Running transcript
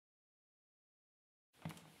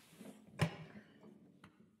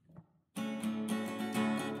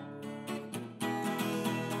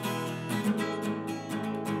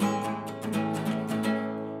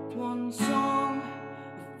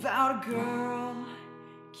girl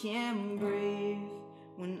can't breathe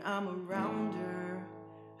when I'm around her.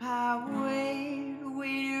 I wait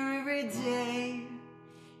her every day,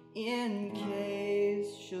 in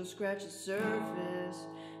case she'll scratch the surface,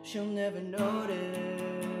 she'll never notice.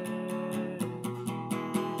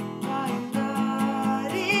 I'm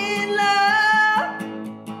not in love,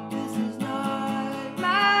 this is not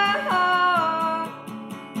my heart.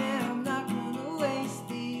 Yeah, I'm not gonna waste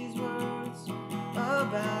these words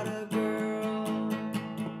about a girl.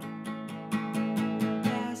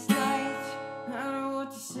 Last night, I don't know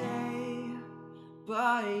what to say,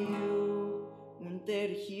 but you weren't there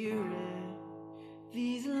to hear it.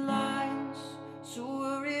 These lines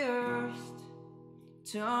so rehearsed,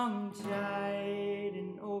 tongue-tied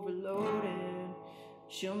and overloaded,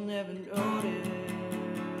 she'll never notice.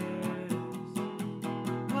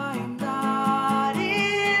 I'm not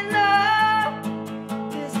in love,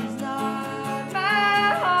 this is not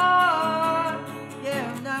my heart.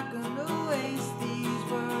 Yeah, I'm not gonna waste these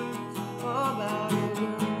words about a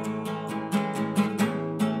girl.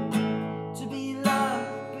 To be loved,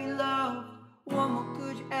 what more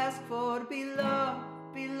could you ask for? To be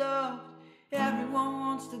loved, everyone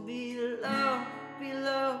wants to be loved,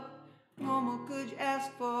 what more could you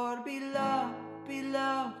ask for? To be loved,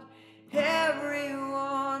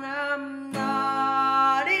 everyone. I'm